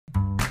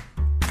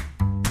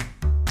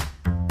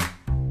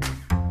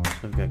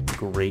I've got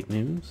great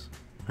news.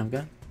 I've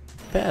got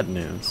bad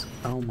news.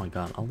 Oh my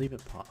god, I'll leave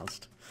it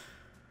paused.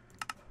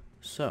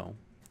 So,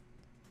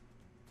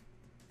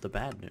 the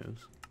bad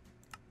news,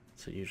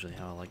 so usually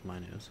how I like my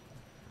news,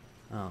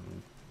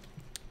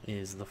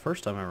 is the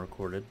first time I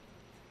recorded,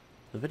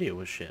 the video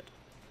was shit.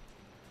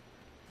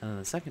 And then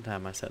the second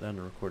time I sat down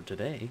to record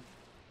today,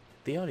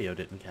 the audio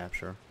didn't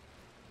capture.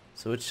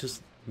 So it's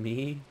just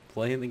me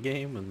playing the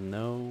game with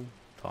no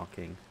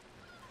talking.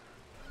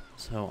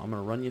 So I'm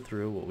going to run you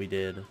through what we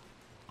did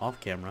off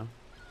camera,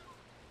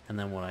 and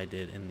then what I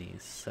did in the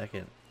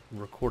second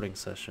recording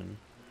session,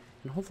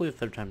 and hopefully the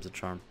third time's a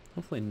charm.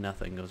 Hopefully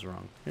nothing goes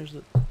wrong.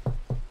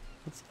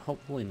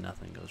 Hopefully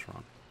nothing goes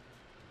wrong.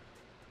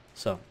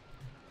 So,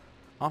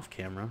 off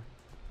camera,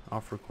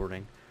 off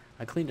recording,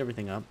 I cleaned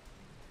everything up.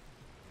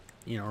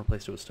 You know,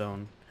 replaced it with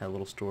stone, had a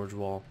little storage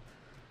wall.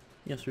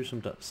 You know, threw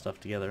some stuff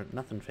together.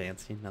 Nothing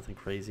fancy, nothing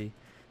crazy.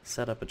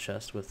 Set up a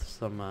chest with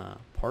some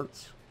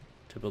parts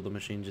to build the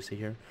machine you see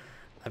here.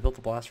 I built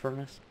a blast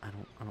furnace. I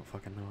don't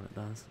fucking know what it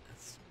does.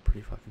 It's pretty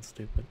fucking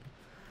stupid.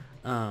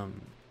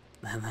 And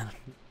then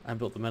I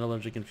built the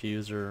metallurgic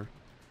infuser,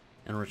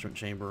 enrichment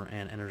chamber,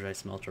 and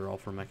energized smelter, all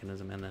for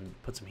mechanism, and then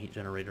put some heat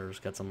generators,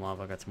 got some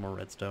lava, got some more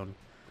redstone.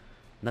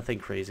 Nothing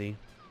crazy.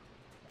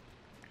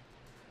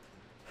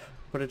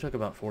 But it took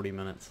about 40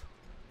 minutes.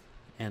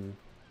 And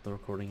the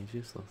recording is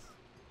useless.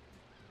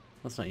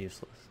 That's not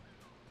useless.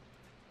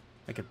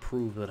 I could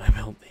prove that I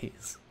built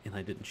these and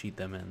I didn't cheat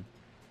them in.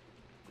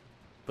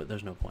 But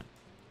there's no point.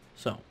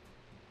 So,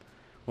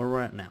 where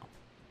we're at now.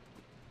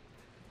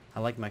 I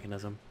like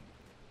mechanism.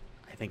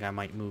 I think I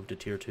might move to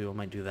tier 2. I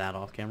might do that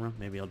off camera.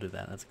 Maybe I'll do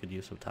that. That's a good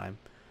use of time.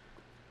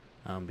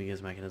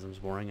 Because mechanism's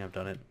boring. I've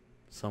done it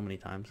so many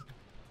times.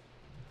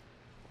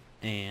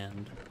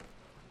 And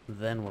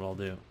then what I'll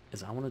do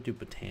is I want to do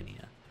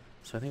Botania.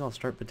 So I think I'll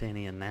start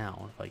Botania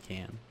now if I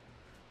can.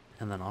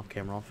 And then off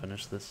camera I'll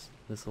finish this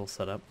little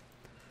setup.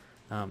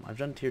 I've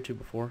done tier 2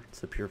 before.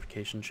 It's the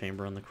purification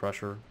chamber and the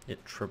crusher.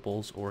 It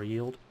triples ore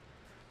yield.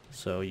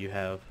 So you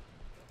have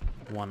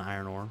 1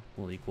 iron ore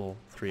will equal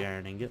 3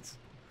 iron ingots.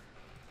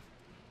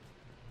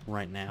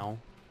 Right now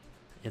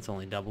it's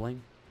only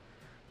doubling.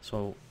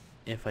 So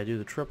if I do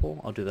the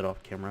triple, I'll do that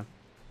off camera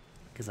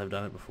because I've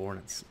done it before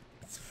and it's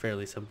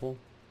fairly simple.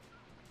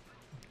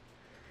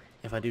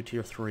 If I do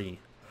tier 3,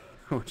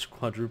 which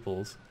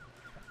quadruples,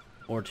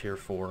 or tier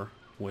 4,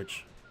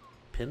 which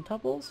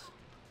pentuples?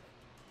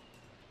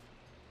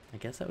 I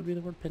guess that would be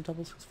the word,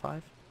 pentuples, 'cause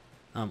 5.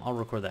 I'll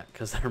record that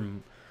because they're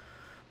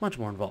much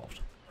more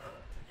involved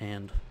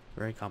and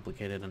very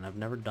complicated, and I've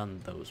never done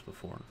those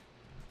before.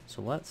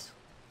 So let's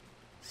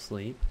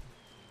sleep,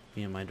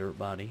 me and my dirt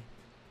body,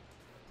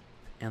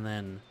 and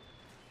then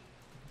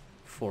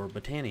for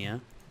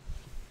Botania,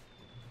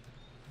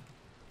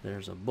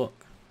 there's a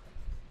book,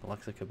 the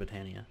Lexica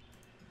Botania,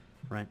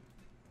 right?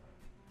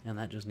 And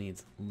that just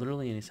needs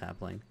literally any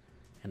sapling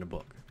and a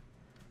book.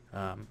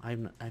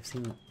 I've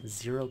seen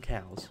 0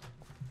 cows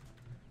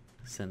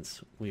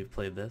since we've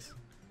played this,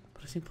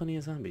 but I've seen plenty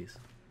of zombies.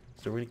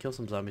 So we're gonna kill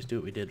some zombies, do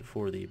what we did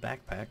for the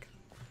backpack,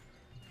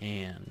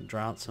 and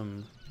draw out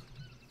some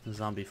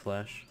zombie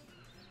flesh,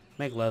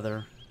 make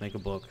leather, make a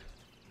book,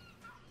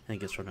 and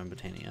get started on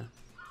Botania.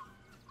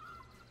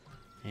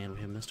 And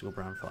we have mystical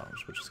brown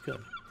flowers, which is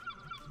good.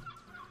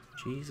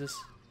 Jesus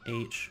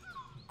H.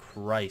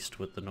 Christ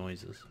with the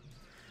noises.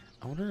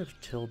 I wonder if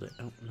tilde...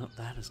 Oh, no,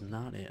 that is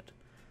not it.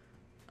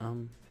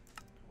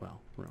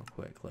 Well, real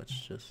quick, let's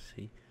just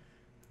see.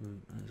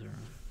 Is there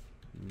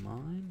a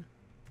mine?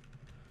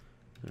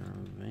 Is there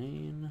a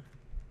vein?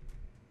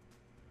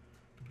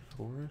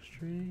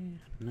 Forestry?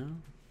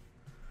 No?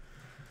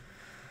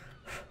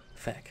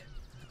 Feck.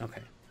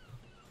 Okay.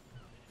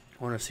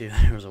 I want to see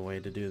if there was a way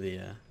to do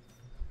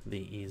the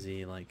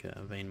easy, like,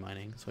 vein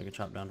mining, so I could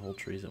chop down whole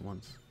trees at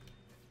once.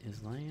 Is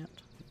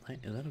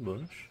that a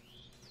bush?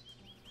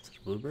 Is it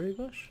a blueberry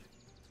bush?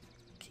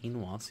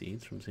 Quinoa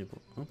seeds from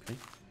simple. Okay.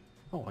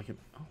 Oh, I can.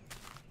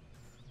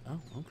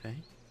 Oh, okay.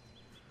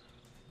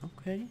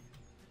 Okay.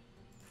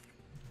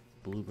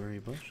 Blueberry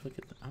bush. Look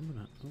at that. I'm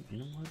gonna. Oh, you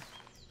know what?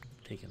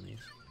 I'm taking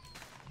these.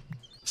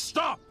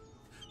 Stop!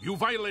 You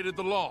violated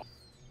the law.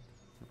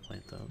 I'll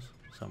plant those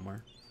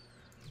somewhere.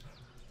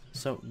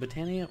 So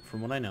Botania,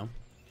 from what I know,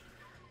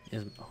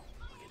 is. Oh,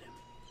 look at him.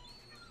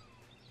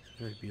 He's a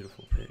very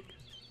beautiful pig.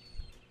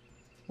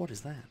 What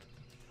is that?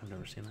 I've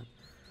never seen that.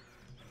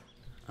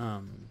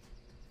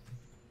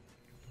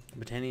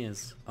 Botania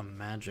is a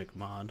magic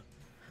mod,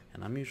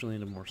 and I'm usually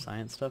into more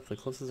science stuff. The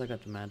closest I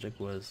got to magic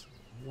was...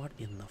 What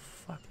in the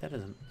fuck? That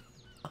is an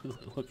ugly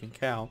looking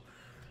cow.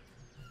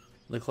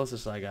 The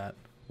closest I got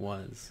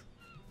was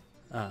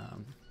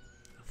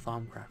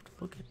Thaumcraft.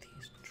 Look at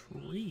these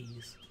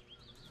trees.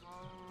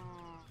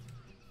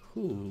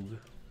 Hoog.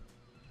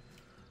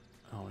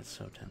 Oh, it's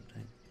so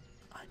tempting.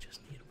 I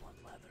just need 1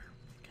 leather.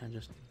 Can I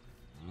just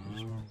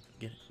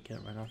get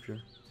it right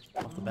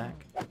off the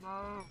back?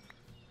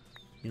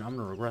 You know, I'm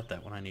gonna regret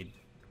that when I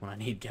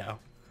need cow,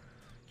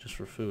 just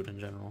for food in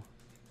general.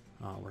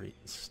 Oh, we're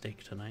eating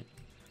steak tonight.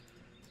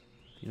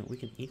 You know, we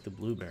can eat the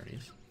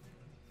blueberries.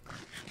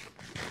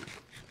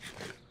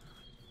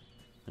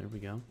 There we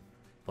go.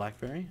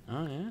 Blackberry?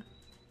 Oh, yeah.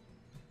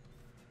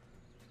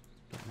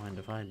 Don't mind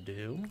if I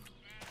do. I'm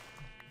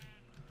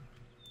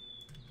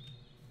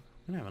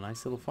gonna have a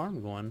nice little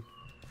farm going.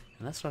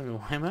 And that's not even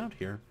why I'm out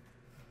here.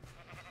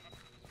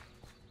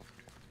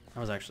 I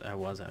was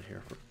out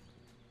here for...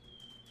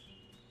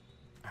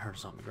 I heard a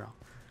zombie growl.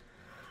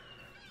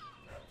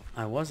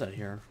 I was out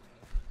here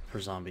for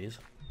zombies.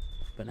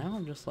 But now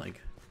I'm just like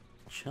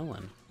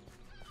chilling.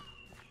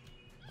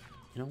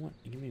 You know what?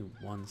 Give me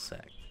 1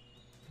 sec.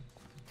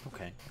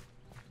 Okay.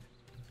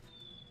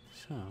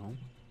 So,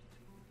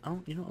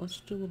 you know, let's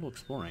do a little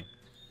exploring.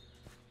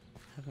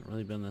 Haven't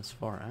really been this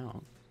far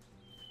out.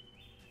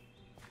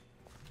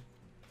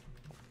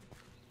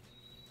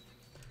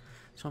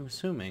 So I'm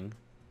assuming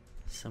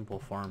simple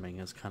farming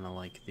is kind of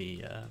like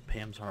the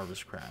Pam's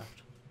Harvest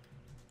Craft.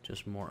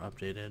 Just more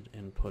updated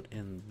and put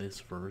in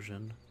this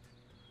version.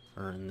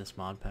 Or in this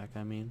mod pack,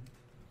 I mean.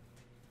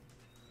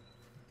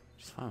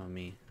 Just fine with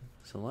me.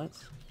 So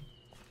let's...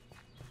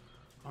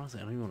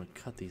 Honestly, I don't even want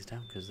to cut these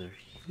down because they're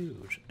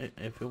huge.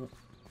 Look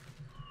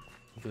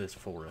at this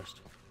forest.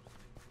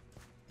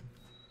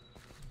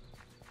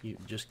 You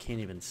just can't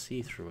even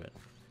see through it.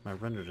 My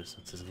render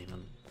distance isn't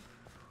even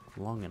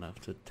long enough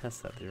to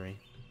test that theory.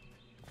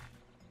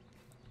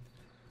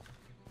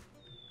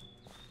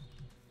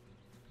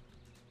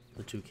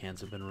 The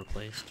toucans have been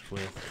replaced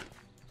with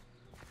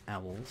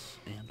owls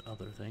and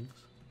other things.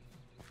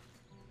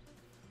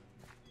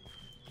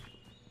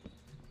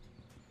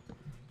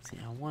 See,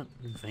 I want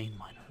vein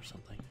miner or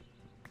something.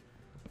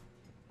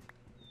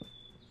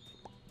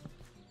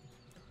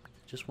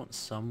 Just want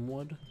some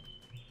wood.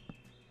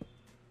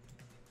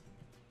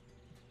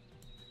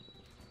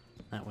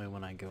 That way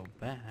when I go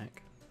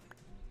back,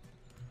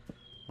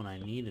 when I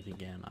need it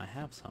again, I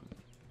have some.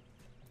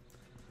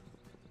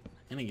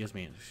 And it gives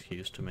me an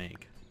excuse to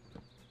make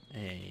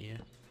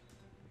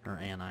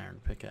an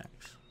iron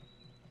pickaxe.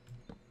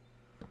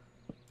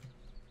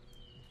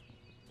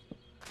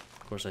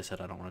 Of course I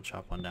said I don't want to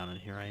chop one down, and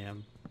here I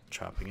am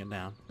chopping it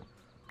down.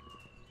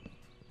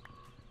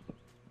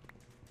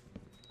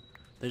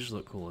 They just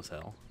look cool as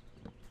hell.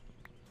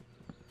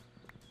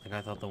 Like,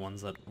 I thought the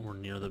ones that were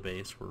near the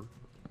base were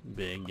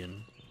big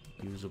and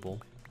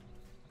usable.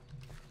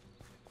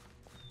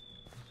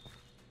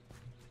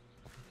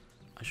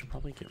 I should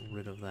probably get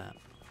rid of that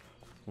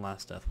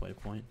last death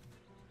waypoint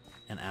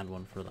and add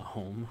one for the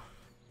home.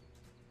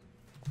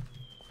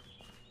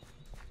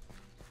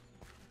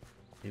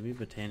 Maybe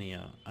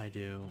Botania I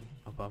do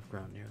above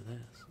ground near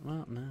this.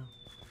 Well, no.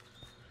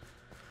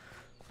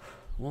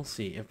 We'll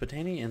see. If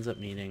Botania ends up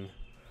needing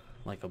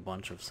like a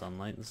bunch of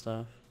sunlight and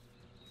stuff,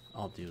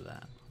 I'll do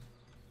that.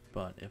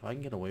 But if I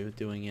can get away with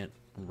doing it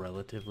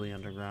relatively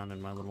underground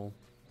in my little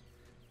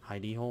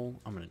hidey hole,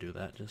 I'm gonna do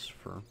that just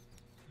for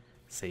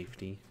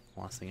safety.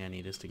 Last thing I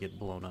need is to get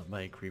blown up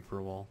by a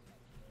creeper while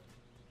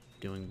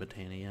doing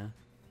Botania,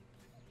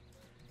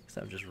 because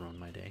that would just ruin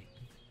my day.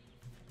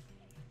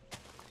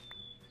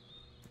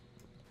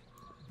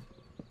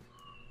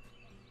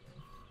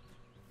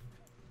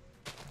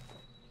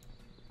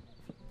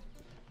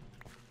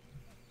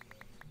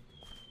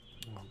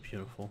 Oh,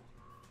 beautiful.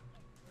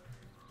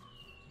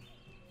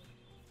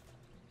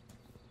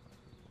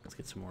 Let's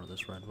get some more of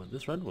this redwood.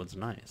 This redwood's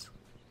nice.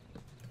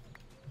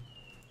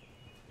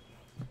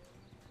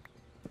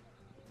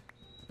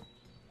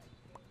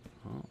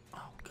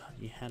 Oh god,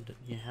 you had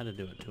to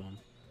do it to him.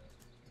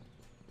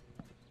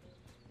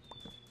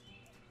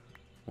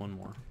 One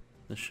more.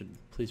 This should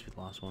please be the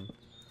last one.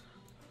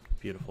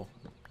 Beautiful.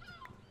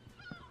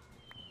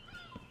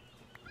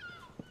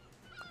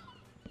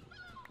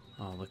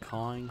 Oh, the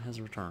cawing has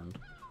returned.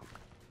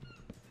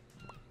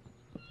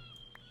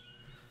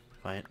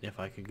 If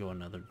I could go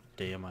another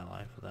day of my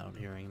life without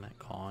hearing that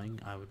cawing,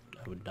 I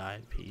would die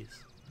at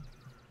peace.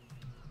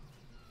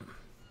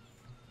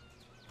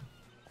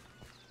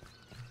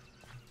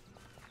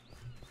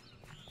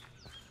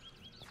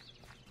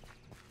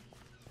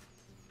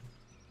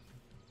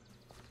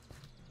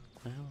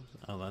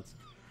 Oh, that's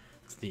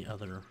the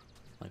other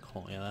like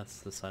hole. Yeah, that's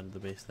the side of the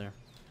base there.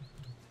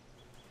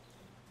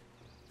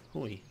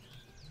 Hoi.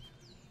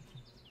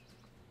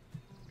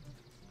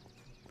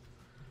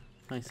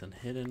 Nice and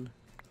hidden.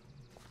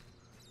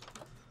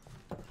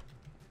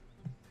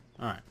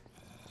 Alright.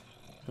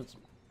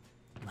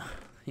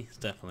 He's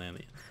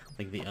definitely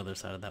on the other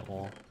side of that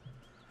wall.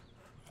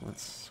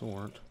 Let's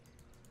sort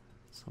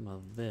some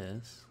of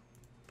this.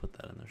 Put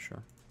that in there,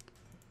 sure.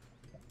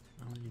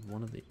 I only need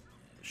one of the...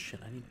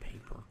 Shit, I need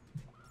paper.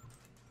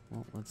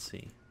 Well, let's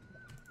see.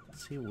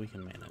 Let's see what we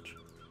can manage.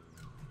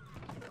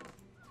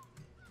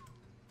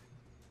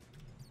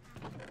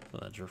 So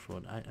that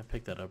driftwood, I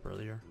picked that up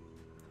earlier.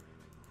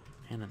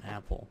 And an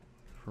apple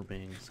for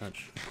being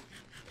such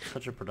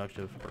a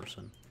productive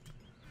person.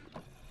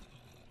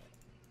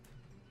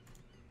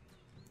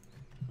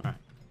 Alright.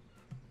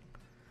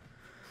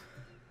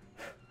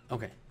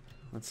 Okay,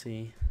 let's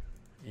see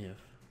if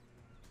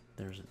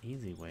there's an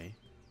easy way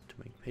to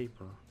make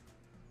paper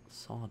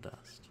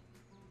sawdust.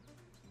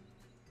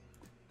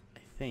 I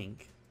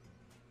think...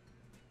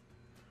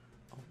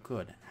 Oh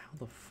good, How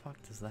the fuck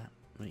does that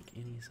make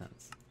any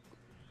sense?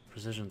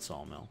 Precision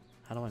sawmill.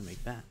 How do I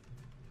make that?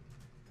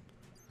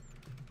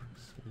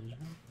 Precision.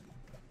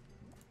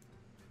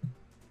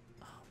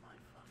 Oh my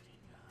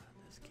fucking god,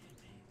 this game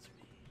hates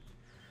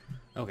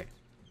me. Okay,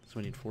 so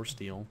we need 4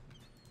 steel.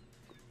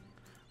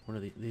 What are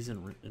these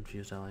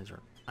infused alloys are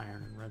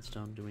iron and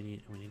redstone. We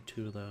need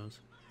 2 of those.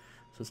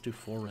 So let's do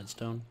 4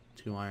 redstone,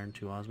 2 iron,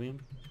 2 osmium.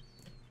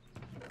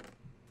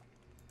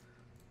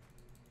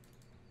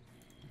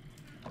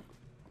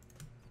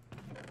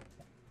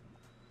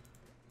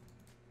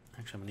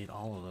 Actually, I'm gonna need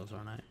all of those,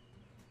 aren't I?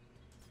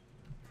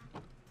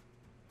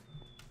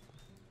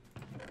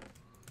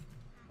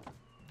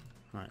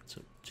 Alright,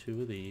 so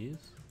 2 of these.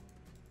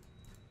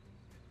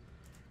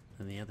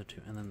 And the other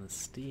 2. And then the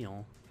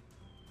steel.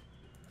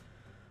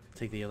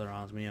 Take the other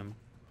osmium.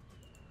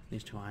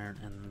 These 2 iron,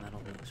 and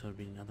that'll be, so it'll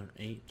be another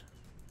 8.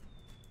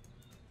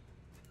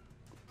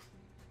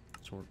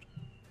 Sort.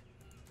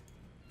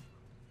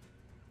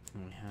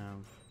 And we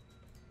have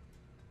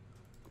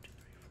 2,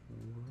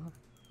 3, 4.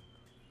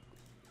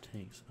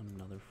 Takes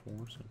another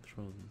 4, so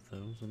throw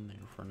those in there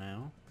for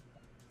now.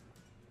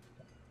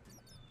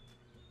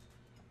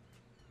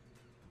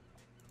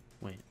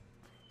 Wait,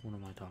 what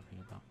am I talking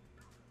about?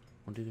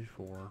 1, 2, 3,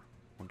 4.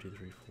 1, 2,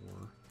 3,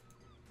 4.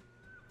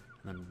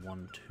 And then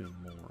 1, 2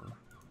 more.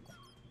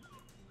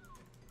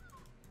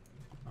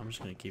 I'm just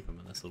gonna keep them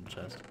in this little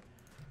chest, so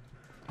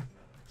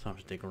I don't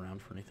have to dig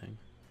around for anything.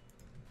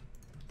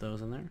 Put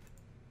those in there.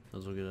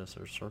 Those will get us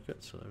our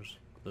circuit, so there's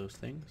those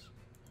things.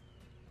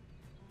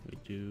 We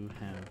do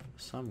have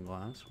some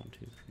glass. 1,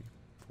 2,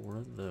 3, 4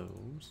 of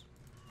those.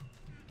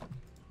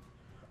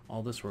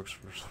 All this works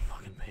for some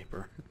fucking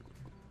paper.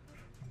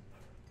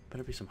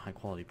 Better be some high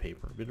quality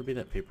paper. Better be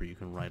that paper you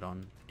can write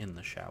on in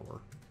the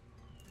shower.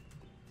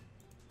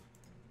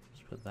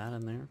 Just put that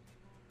in there.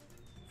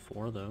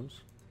 4 of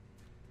those.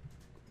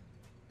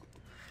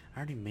 I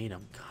already made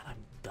them. God,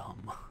 I'm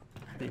dumb.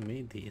 I already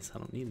made these. I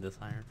don't need this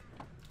iron.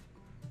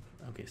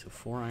 Okay, so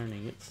 4 iron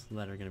ingots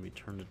that are going to be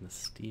turned into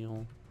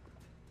steel.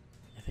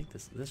 I think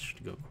this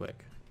should go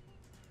quick.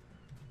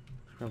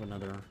 Let's grab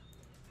another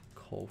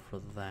coal for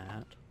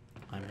that.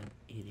 I'm an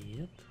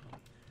idiot.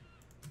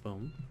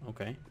 Boom.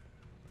 Okay.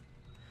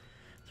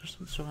 There's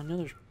some, so I know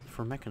there's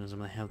for mechanism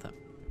they have that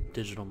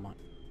digital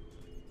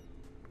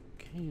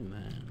Okay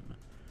then.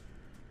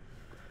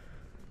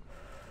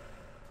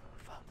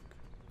 Fuck.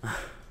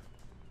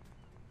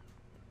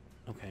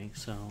 Okay,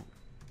 so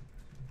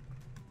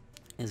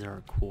is there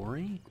a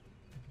quarry?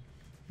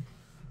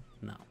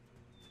 No.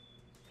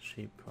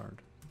 Shape card.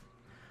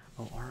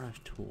 Oh,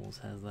 RF Tools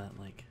has that,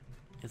 like,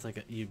 it's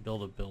like you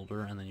build a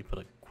builder and then you put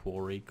a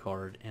quarry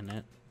card in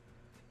it,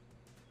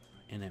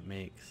 and it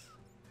makes.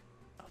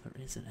 Oh,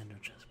 there is an Ender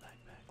Chest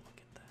backpack. Look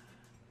at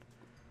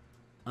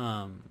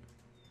that.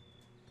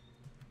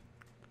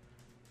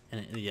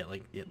 And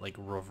it like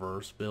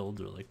reverse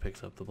builds or like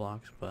picks up the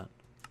blocks, but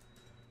I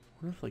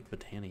wonder if like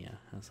Botania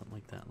has something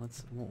like that.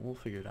 We'll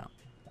figure it out.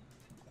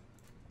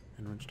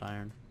 Enriched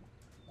iron.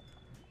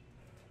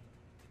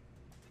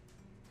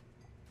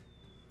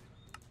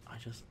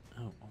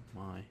 Oh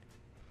my.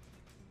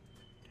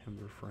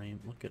 Timber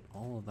frame. Look at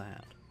all of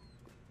that.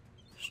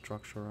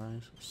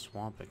 Structurize.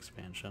 Swamp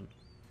expansion.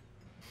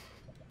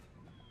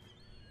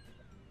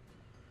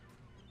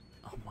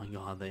 Oh my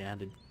god, they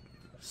added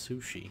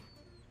sushi.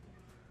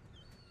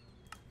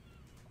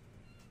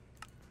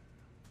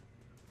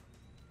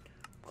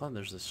 Glad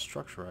there's this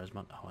structurized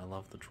mod. Oh, I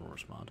love the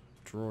drawers mod.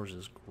 Drawers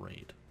is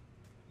great.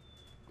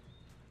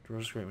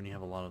 Drawers is great when you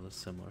have a lot of the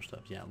similar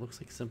stuff. Yeah, it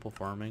looks like simple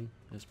farming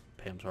is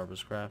Pam's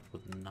Harvest Craft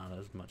with not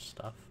as much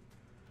stuff.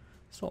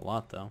 Still a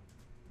lot though.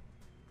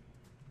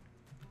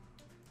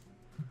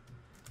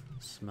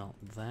 Smelt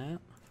that.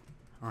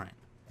 Alright.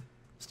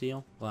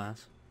 Steel,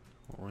 glass.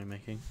 What were we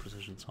making?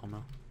 Precision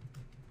sawmill.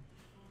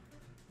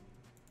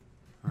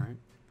 Alright.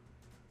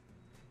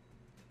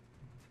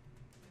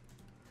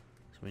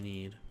 So we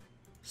need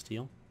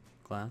steel,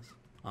 glass,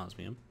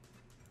 osmium.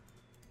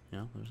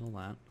 Yeah, there's all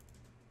that.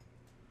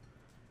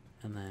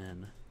 And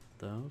then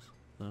those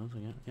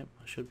again. Yep,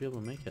 I should be able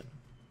to make it.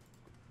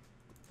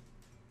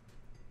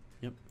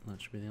 Yep,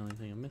 that should be the only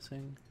thing I'm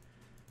missing.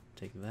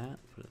 Take that,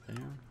 put it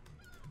there.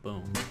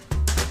 Boom.